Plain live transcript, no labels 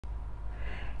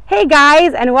Hey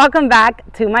guys, and welcome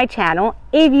back to my channel.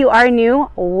 If you are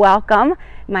new, welcome.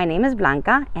 My name is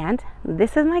Blanca and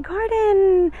this is my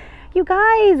garden. You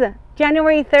guys,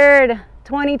 January 3rd,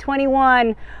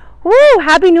 2021. Woo!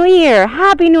 Happy New Year.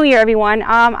 Happy New Year, everyone.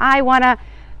 I want to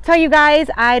tell you guys,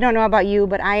 I don't know about you,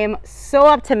 but I am so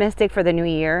optimistic for the new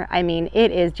year. I mean,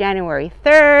 it is January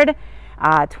 3rd,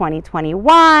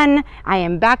 2021. I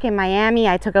am back in Miami.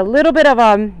 I took a little bit of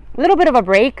a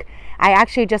break. I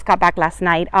actually just got back last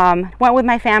night. Went with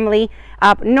my family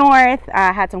up north,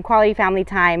 had some quality family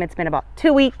time. It's been about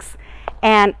 2 weeks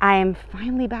and I am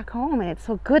finally back home, and it's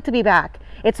so good to be back.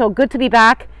 It's so good to be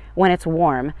back when it's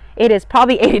warm. It is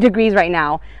probably 80 degrees right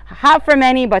now. Hot for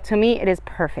many, but to me it is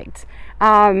perfect.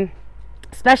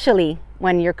 Especially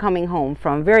when you're coming home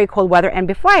from very cold weather. And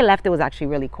before I left, it was actually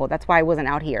really cold. That's why I wasn't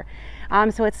out here.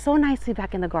 So it's so nice to be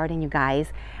back in the garden, you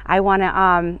guys. I want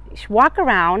to walk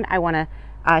around. I want to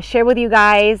share with you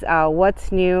guys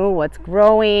what's new, what's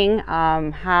growing,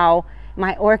 how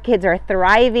my orchids are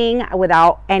thriving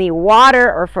without any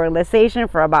water or fertilization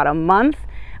for about a month.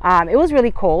 It was really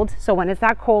cold, so when it's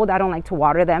that cold, I don't like to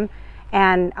water them,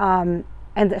 and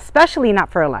especially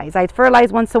not fertilize. I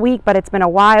fertilize once a week, but it's been a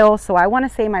while, so I want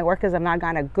to say my orchids have not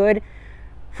gotten a good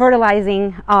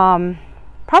fertilizing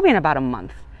probably in about a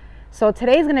month. So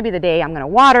today's going to be the day I'm going to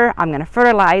water, I'm going to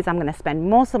fertilize, I'm going to spend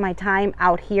most of my time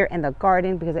out here in the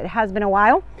garden because it has been a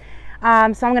while. So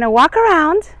I'm going to walk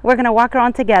around, we're going to walk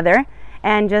around together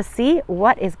and just see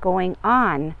what is going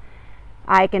on.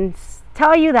 I can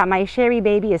tell you that my cherry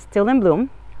baby is still in bloom.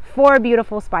 4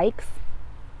 beautiful spikes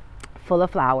full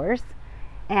of flowers,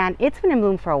 and it's been in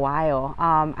bloom for a while.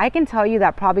 I can tell you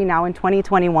that probably now in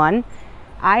 2021,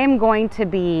 I am going to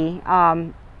be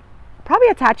probably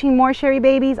attaching more cherry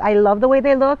babies. I love the way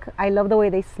they look. I love the way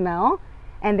they smell,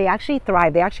 and they actually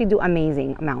thrive. They actually do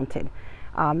amazing mounted.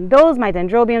 Those, my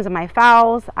dendrobiums and my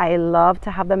phals, I love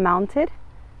to have them mounted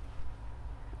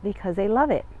because they love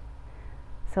it.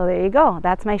 So there you go.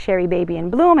 That's my cherry baby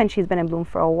in bloom, and she's been in bloom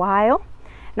for a while.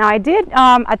 Now I did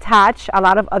attach a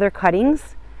lot of other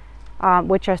cuttings,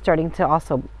 which are starting to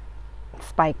also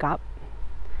spike up,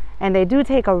 and they do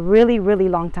take a really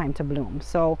long time to bloom.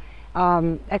 So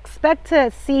expect to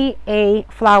see a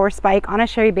flower spike on a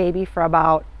cherry baby for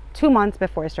about 2 months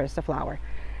before it starts to flower.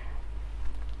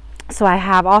 So I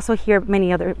have also here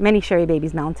many cherry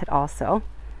babies mounted also,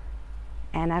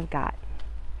 and I've got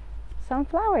some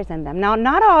flowers in them. Now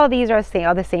not all of these are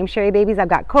the same cherry babies. I've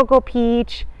got Cocoa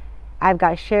Peach, I've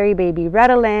got Cherry Baby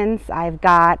Redolence, I've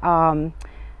got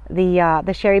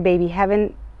the Cherry Baby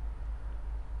Heavenly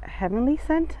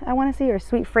Scent, I want to say, or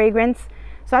Sweet Fragrance.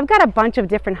 So I've got a bunch of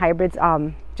different hybrids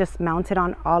just mounted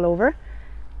on all over,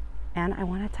 and I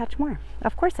want to attach more.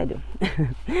 Of course I do.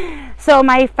 So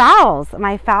my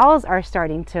phals are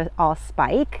starting to all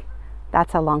spike.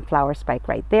 That's a long flower spike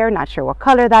right there. Not sure what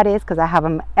color that is because I have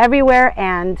them everywhere,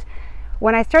 and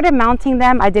when I started mounting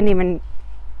them, I didn't even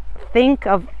think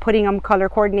of putting them color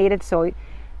coordinated. So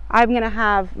I'm going to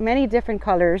have many different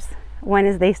colors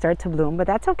when they start to bloom, but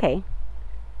that's okay.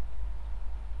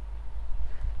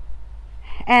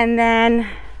 And then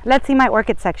let's see my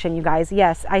orchid section, you guys.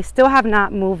 Yes, I still have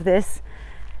not moved this.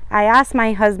 I asked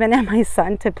my husband and my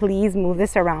son to please move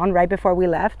this around right before we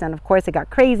left, and of course it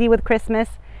got crazy with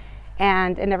Christmas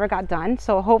and it never got done.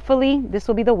 So hopefully this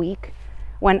will be the week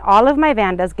when all of my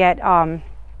vandas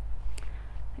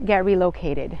get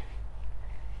relocated,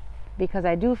 because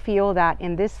I do feel that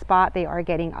in this spot they are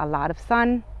getting a lot of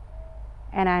sun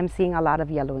and I'm seeing a lot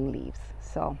of yellowing leaves.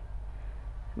 So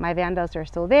my vandas are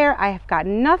still there. I have got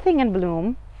nothing in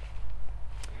bloom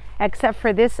except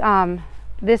for this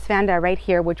this vanda right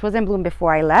here, which was in bloom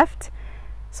before I left.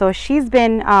 So she's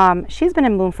been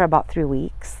in bloom for about 3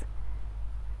 weeks.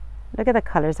 Look at the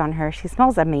colors on her. She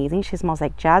smells amazing. She smells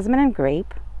like jasmine and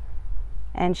grape,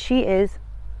 and she is,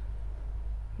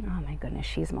 oh my goodness,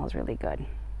 she smells really good.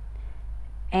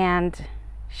 And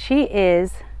she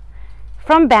is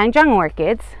from Banjang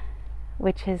Orchids,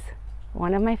 which is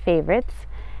one of my favorites.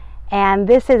 And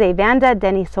this is a Vanda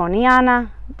Denisoniana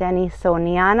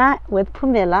with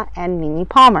Pumila and Mimi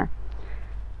Palmer.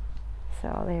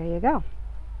 So there you go.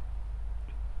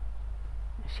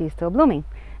 She's still blooming.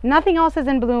 Nothing else is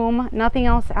in bloom. Nothing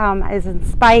else is in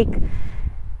spike.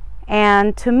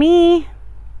 And to me,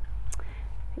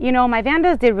 you know, my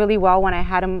vandas did really well when I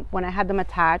had them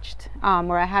attached,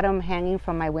 or I had them hanging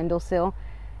from my windowsill.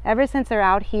 Ever since they're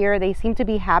out here, they seem to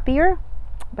be happier,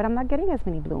 but I'm not getting as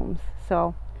many blooms.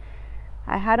 So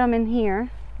I had them in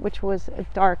here, which was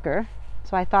darker,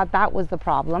 so I thought that was the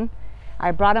problem.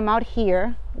 I brought them out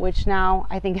here, which now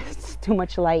I think is too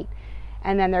much light,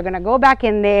 and then they're gonna go back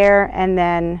in there, and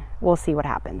then we'll see what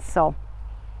happens. So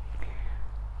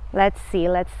Let's see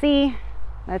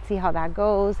how that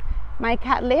goes. My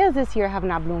cattleyas this year have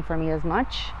not bloomed for me as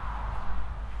much.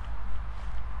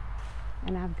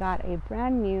 And I've got a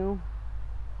brand new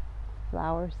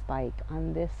flower spike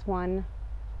on this one,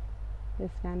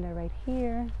 this vanda right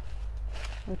here,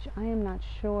 which I am not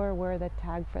sure where the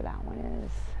tag for that one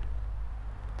is.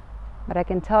 But I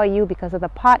can tell you because of the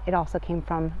pot, it also came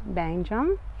from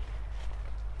Bangjang.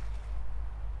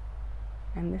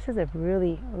 And this is a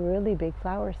really, really big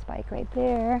flower spike right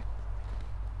there.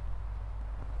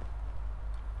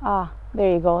 Ah,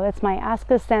 there you go. That's my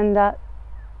Ascocenda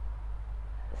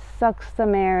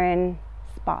Suxamarin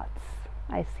spots.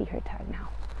 I see her tag now.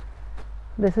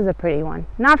 This is a pretty one.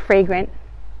 Not fragrant,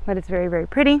 but it's very, very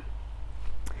pretty.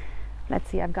 Let's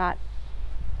see, I've got,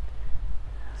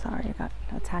 sorry, I got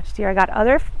attached here. I got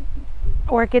other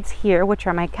orchids here, which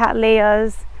are my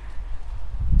cattleyas,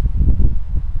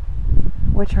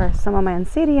 which are some of my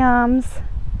Oncidiums,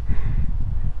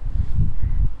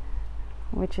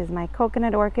 which is my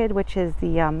coconut orchid, which is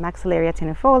the Maxillaria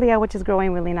tenuifolia, which is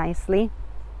growing really nicely.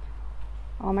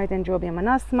 All my Dendrobium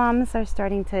monosmums are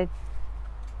starting to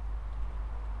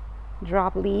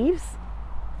drop leaves.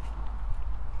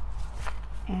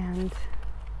 And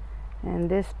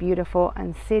this beautiful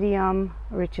Oncidium,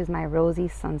 which is my Rosy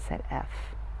Sunset F,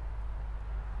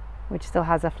 which still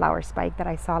has a flower spike that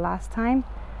I saw last time,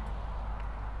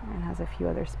 and has a few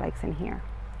other spikes in here.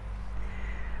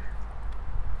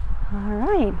 All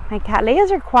right, my cattleyas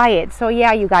are quiet. So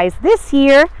yeah, you guys, this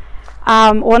year,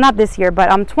 well, not this year, but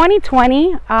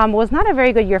 2020 was not a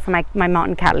very good year for my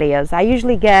mountain cattleyas. I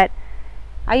usually get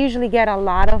a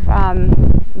lot of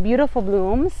beautiful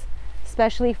blooms,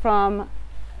 especially from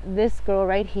this girl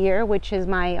right here, which is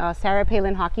my Sarah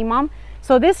Palin hockey mom.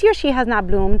 So this year she has not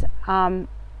bloomed.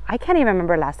 I can't even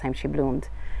remember last time she bloomed.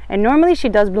 And normally she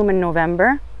does bloom in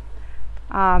November,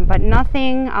 but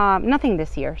nothing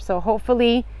this year. So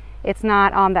hopefully it's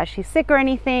not that she's sick or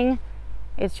anything.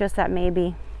 It's just that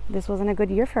maybe this wasn't a good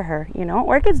year for her. You know,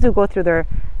 orchids do go through their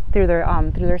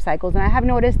cycles, and I have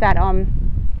noticed that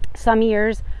some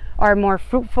years are more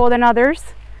fruitful than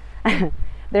others.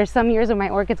 There's some years where my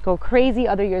orchids go crazy,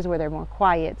 other years where they're more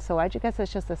quiet. So I guess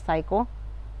it's just a cycle,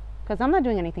 because I'm not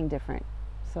doing anything different.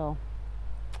 So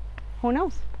who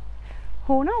knows?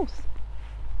 Who knows?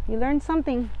 You learn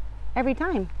something every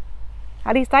time.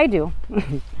 At least I do.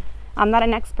 I'm not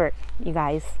an expert, you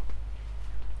guys.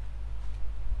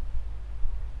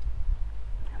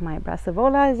 My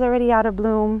Brassivola is already out of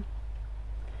bloom.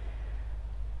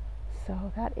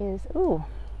 So that is, ooh,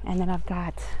 and then I've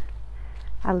got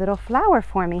a little flower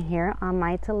forming here on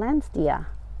my Tillandsia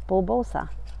bulbosa.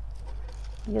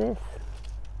 Look at this.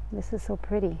 This is so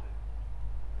pretty.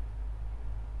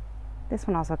 This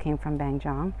one also came from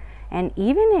Bangjang, and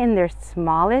even in their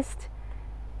smallest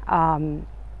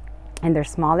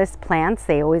plants,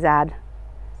 they always add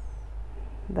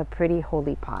the pretty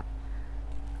holy pot.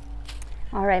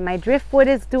 All right, my driftwood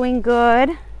is doing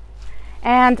good.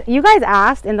 And you guys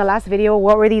asked in the last video,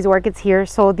 what were these orchids here?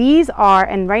 So these are,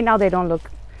 and right now they don't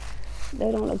look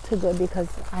too good because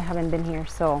I haven't been here.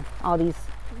 So all these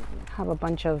have a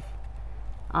bunch of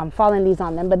fallen leaves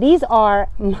on them. But these are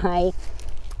my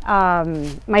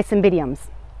my Cymbidiums.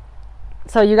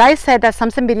 So you guys said that some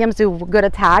Cymbidiums do good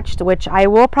attached, which I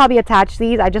will probably attach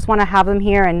these. I just want to have them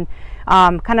here and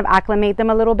kind of acclimate them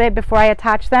a little bit before I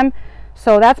attach them.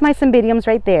 So that's my Cymbidiums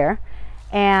right there,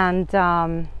 and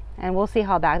we'll see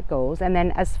how that goes. And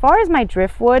then as far as my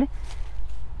driftwood,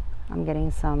 I'm getting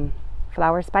some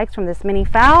flower spikes from this mini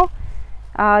fowl.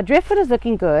 Driftwood is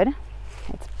looking good.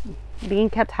 It's being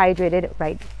kept hydrated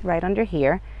right under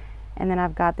here. And then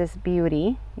I've got this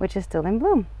beauty, which is still in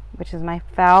bloom, which is my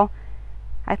fowl.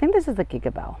 I think this is the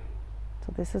Gigabelle.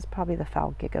 So this is probably the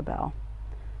fowl Gigabelle.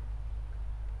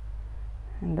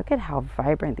 And look at how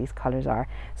vibrant these colors are.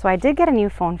 So I did get a new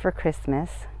phone for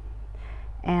Christmas,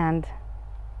 and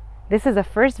this is the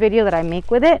first video that I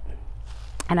make with it,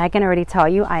 and I can already tell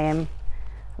you I am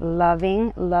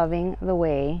loving the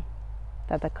way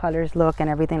that the colors look, and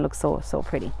everything looks so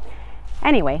pretty.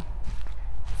 Anyway,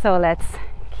 so let's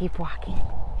keep walking.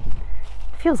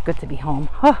 It feels good to be home.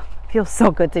 Oh, it feels so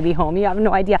good to be home. You have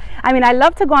no idea. I mean, I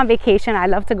love to go on vacation. I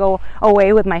love to go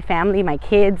away with my family, my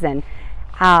kids, and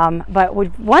but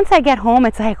once I get home,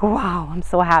 it's like, wow, I'm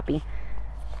so happy.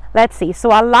 Let's see. So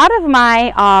a lot of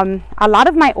my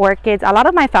orchids, a lot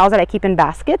of my phals that I keep in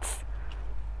baskets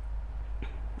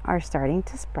are starting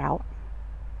to sprout.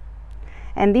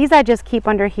 And these I just keep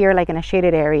under here, like in a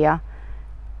shaded area,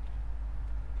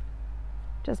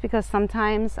 just because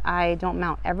sometimes I don't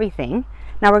mount everything.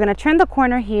 Now we're going to turn the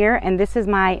corner here, and this is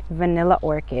my vanilla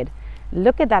orchid.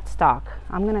 Look at that stalk.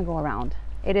 I'm going to go around.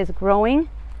 It is growing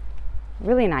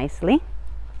really nicely.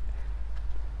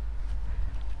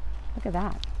 Look at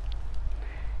that.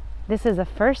 This is the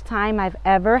first time I've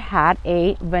ever had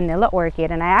a vanilla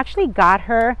orchid, and I actually got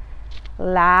her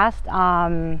last,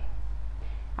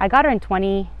 I got her in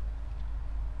 20,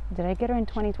 did I get her in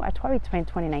 2020? Probably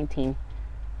 2019.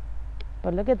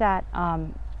 But look at that,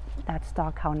 that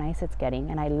stalk, how nice it's getting,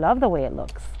 and I love the way it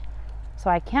looks. So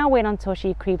I can't wait until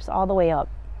she creeps all the way up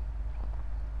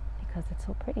because it's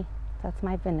so pretty. That's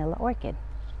my vanilla orchid.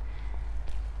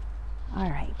 All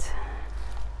right.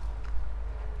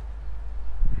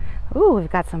 Ooh,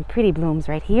 we've got some pretty blooms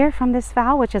right here from this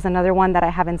phal, which is another one that I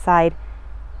have inside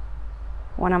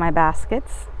one of my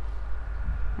baskets.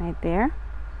 Right there.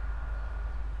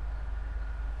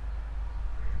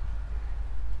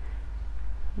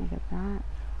 Look at that.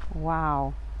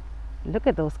 Wow. Look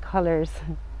at those colors.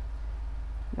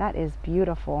 That is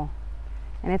beautiful.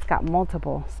 And it's got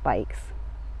multiple spikes.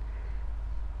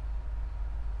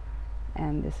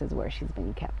 And this is where she's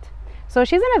been kept. So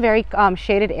she's in a very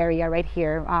shaded area right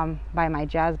here by my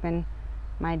jasmine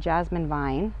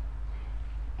vine,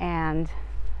 and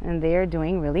they're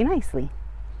doing really nicely.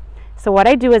 So what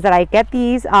I do is that I get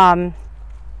these, I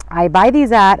buy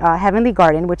these at Heavenly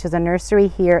Garden, which is a nursery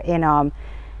here in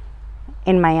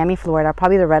Miami, Florida,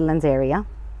 probably the Redlands area,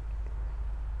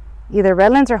 either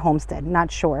Redlands or Homestead,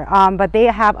 not sure. But they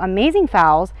have amazing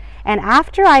phals, and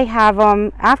after I have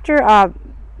after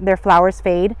their flowers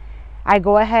fade, I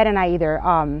go ahead and I either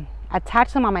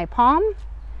attach them on my palm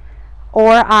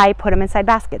or I put them inside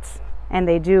baskets, and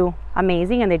they do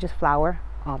amazing, and they just flower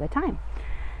all the time.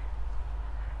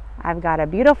 I've got a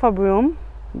beautiful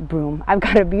I've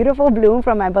got a beautiful bloom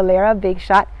from my Bolera Big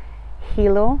Shot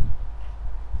Hilo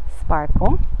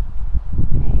Sparkle.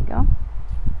 There you go.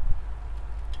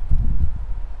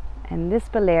 And this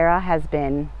Bolera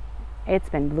it's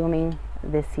been blooming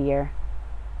this year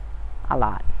a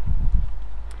lot.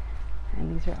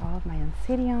 And these are all of my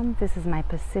Oncidium. This is my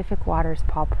Pacific Waters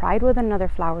Paul Pride with another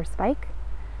flower spike.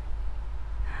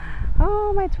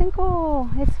 Oh, my twinkle,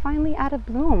 it's finally out of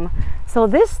bloom. So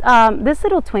this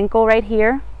little twinkle right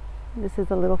here, this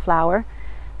is a little flower.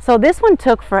 So this one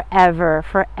took forever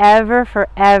for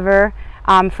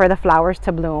the flowers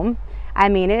to bloom. I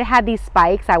mean, it had these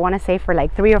spikes, I want to say, for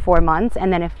like 3 or 4 months,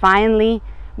 and then it finally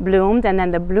bloomed, and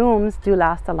then the blooms do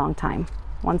last a long time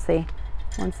once they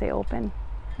open.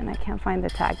 And I can't find the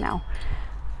tag now.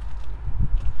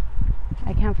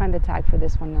 I can't find the tag for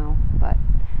this one now, but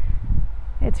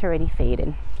it's already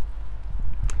faded.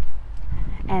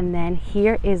 And then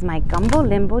here is my Gumbo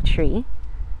Limbo tree,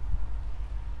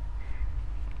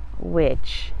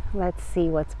 which, let's see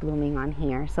what's blooming on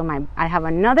here. So I have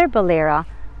another Bolera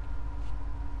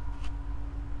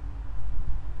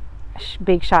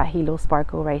Big Shot Hilo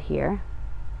Sparkle right here.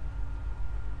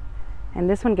 And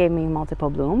this one gave me multiple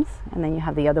blooms. And then you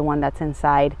have the other one that's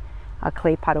inside a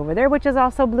clay pot over there, which is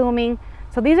also blooming.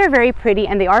 So these are very pretty,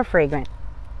 and they are fragrant.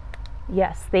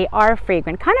 Yes, they are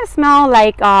fragrant. Kind of smell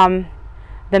like the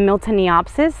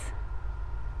Miltoniopsis.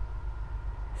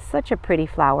 Such a pretty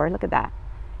flower. Look at that.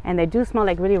 And they do smell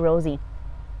like really rosy.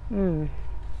 So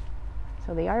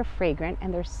they are fragrant,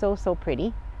 and they're so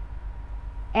pretty.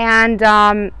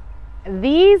 And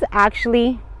these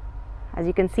actually, as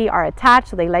you can see, are attached.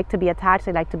 So they like to be attached.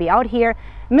 They like to be out here.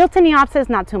 Miltoniopsis,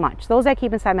 not too much. Those I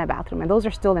keep inside my bathroom, and those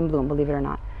are still in bloom, believe it or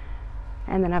not.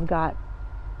 And then I've got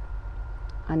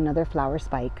another flower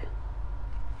spike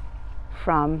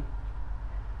from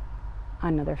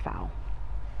another phal.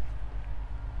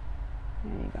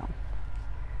 There you go.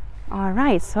 All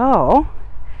right, so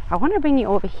I want to bring you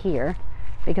over here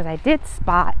because I did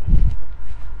spot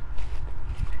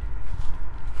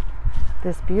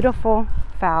this beautiful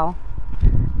phal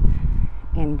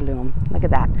in bloom. Look at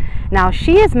that. Now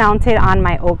she is mounted on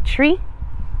my oak tree,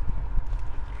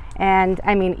 and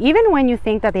I mean, even when you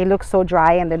think that they look so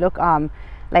dry and they look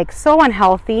like so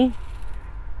unhealthy,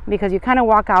 because you kind of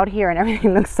walk out here and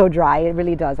everything looks so dry, it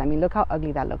really does. I mean, look how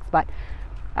ugly that looks. But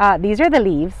these are the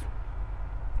leaves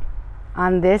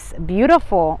on this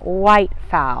beautiful white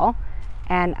phal,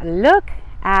 and look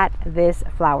at this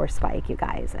flower spike, you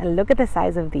guys, and look at the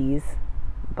size of these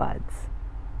buds.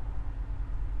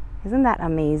 Isn't that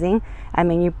amazing? I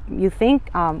mean, you think,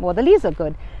 well, the leaves are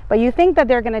good, but you think that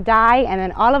they're gonna die, and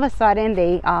then all of a sudden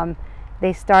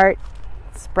they start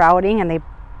sprouting, and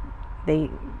they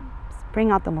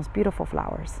bring out the most beautiful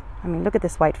flowers. I mean, look at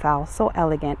this white phal, so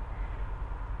elegant.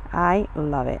 I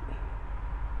love it.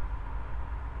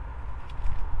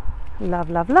 Love,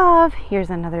 love, love. Here's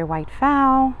another white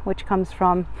phal, which comes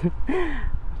from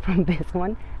from this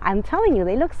one. I'm telling you,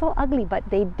 they look so ugly, but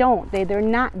they don't. They're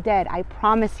not dead, I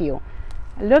promise you.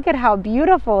 Look at how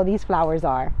beautiful these flowers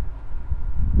are.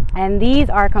 And these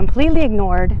are completely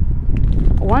ignored.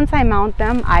 Once I mount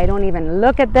them, I don't even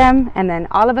look at them, and then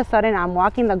all of a sudden I'm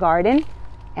walking the garden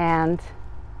and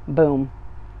boom,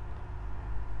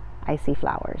 I see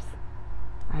flowers.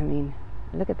 I mean,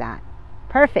 look at that.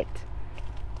 Perfect.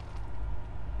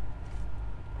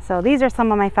 So these are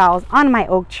some of my phals on my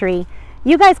oak tree.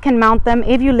 You guys can mount them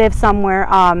if you live somewhere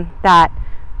that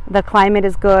the climate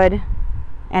is good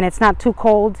and it's not too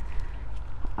cold.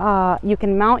 You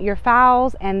can mount your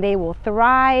phals and they will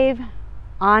thrive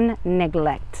on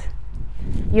neglect.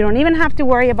 You don't even have to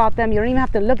worry about them. You don't even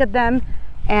have to look at them,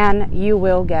 and you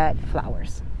will get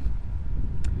flowers.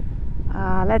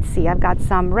 Let's see, I've got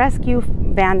some rescue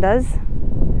vandas.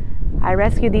 I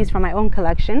rescued these from my own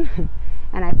collection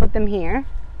and I put them here,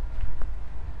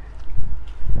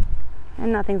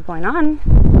 and nothing's going on.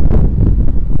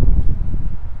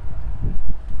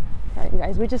 Sorry you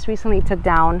guys, we just recently took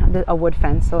down a wood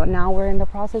fence, so now we're in the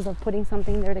process of putting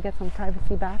something there to get some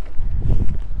privacy back.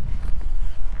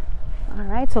 All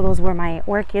right, so those were my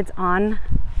orchids on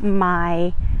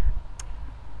my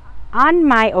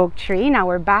oak tree. Now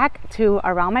we're back to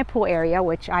around my pool area,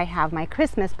 which I have my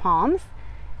Christmas palms,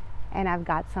 and I've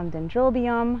got some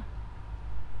dendrobium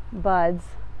buds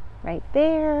right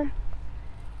there.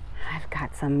 I've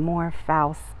got some more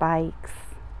phal spikes.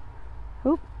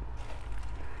 Oop,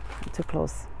 too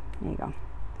close. There you go.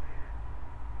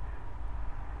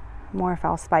 More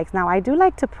phal spikes. Now I do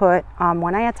like to put,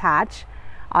 when I attach,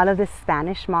 all of this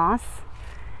Spanish moss,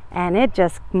 and it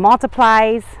just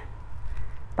multiplies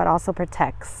but also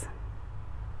protects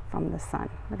from the sun.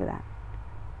 Look at that.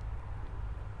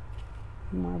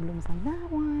 More blooms on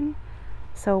that one.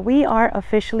 So we are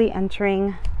officially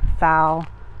entering phal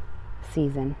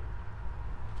season,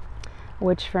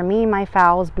 which for me, my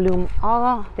phals bloom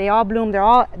they all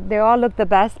look the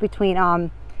best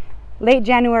between late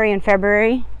January and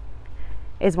February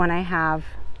is when I have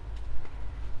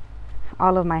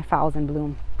all of my phals in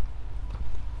bloom.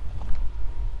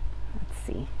 Let's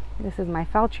see, this is my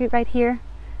phal tree right here,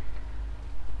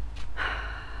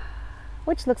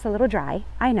 which looks a little dry.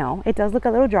 I know it does look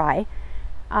a little dry,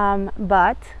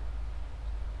 but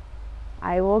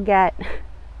I will get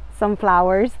some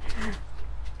flowers.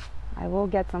 I will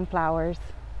get some flowers,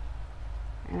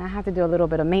 and I have to do a little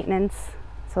bit of maintenance.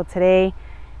 So today,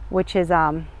 which is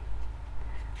nice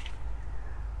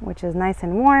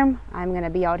and warm, I'm gonna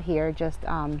be out here just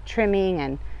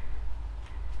trimming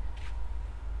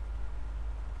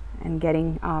and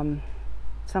getting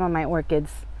some of my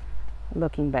orchids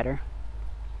looking better.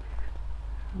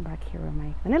 Back here where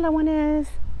my vanilla one is.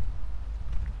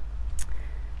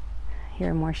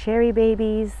 Here are more cherry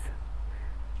babies,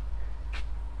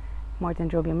 more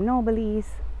dendrobium nobilis,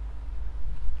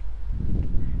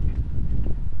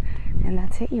 and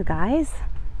that's it, you guys.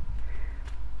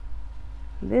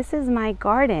 This is my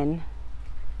garden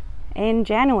in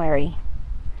January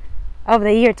of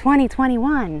the year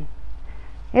 2021.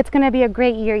 It's going to be a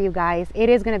great year, you guys. It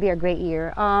is going to be a great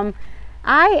year.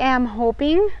 I am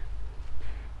hoping,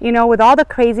 you know, with all the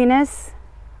craziness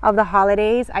of the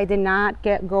holidays, I did not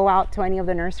go out to any of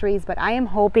the nurseries, but I am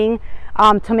hoping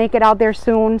to make it out there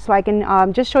soon so I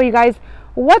can just show you guys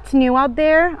what's new out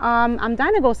there. I'm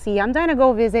dying to go see. I'm dying to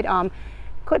go visit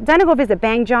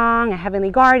Bangjong, a Heavenly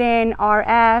Garden,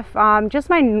 RF, just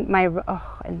my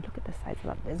oh, and look at the size of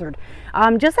that lizard.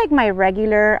 Just like my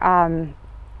regular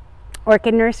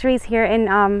orchid nurseries here in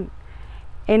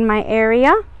my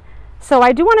area. So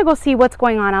I do want to go see what's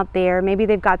going on out there. Maybe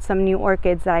they've got some new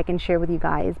orchids that I can share with you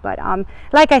guys. But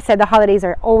like I said, the holidays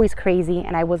are always crazy,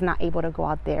 and I was not able to go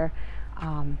out there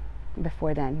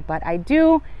before then. But I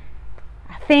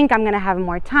think I'm going to have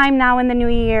more time now in the new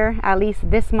year. At least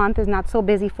this month is not so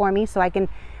busy for me, so I can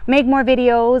make more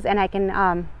videos and I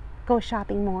can go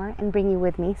shopping more and bring you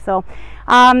with me. So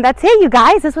that's it, you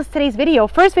guys. This was today's video,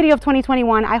 first video of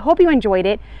 2021. I hope you enjoyed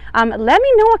it. Let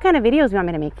me know what kind of videos you want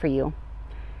me to make for you.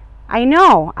 I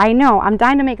know I'm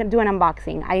dying to do an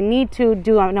unboxing. I need to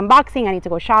do an unboxing. I need to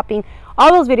go shopping.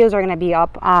 All those videos are going to be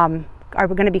up, are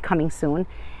going to be coming soon.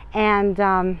 And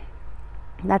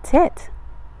that's it.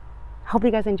 Hope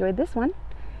you guys enjoyed this one,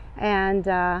 and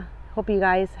hope you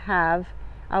guys have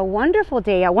a wonderful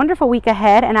day, a wonderful week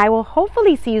ahead, and I will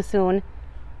hopefully see you soon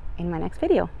in my next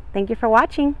video. Thank you for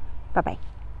watching. Bye-bye.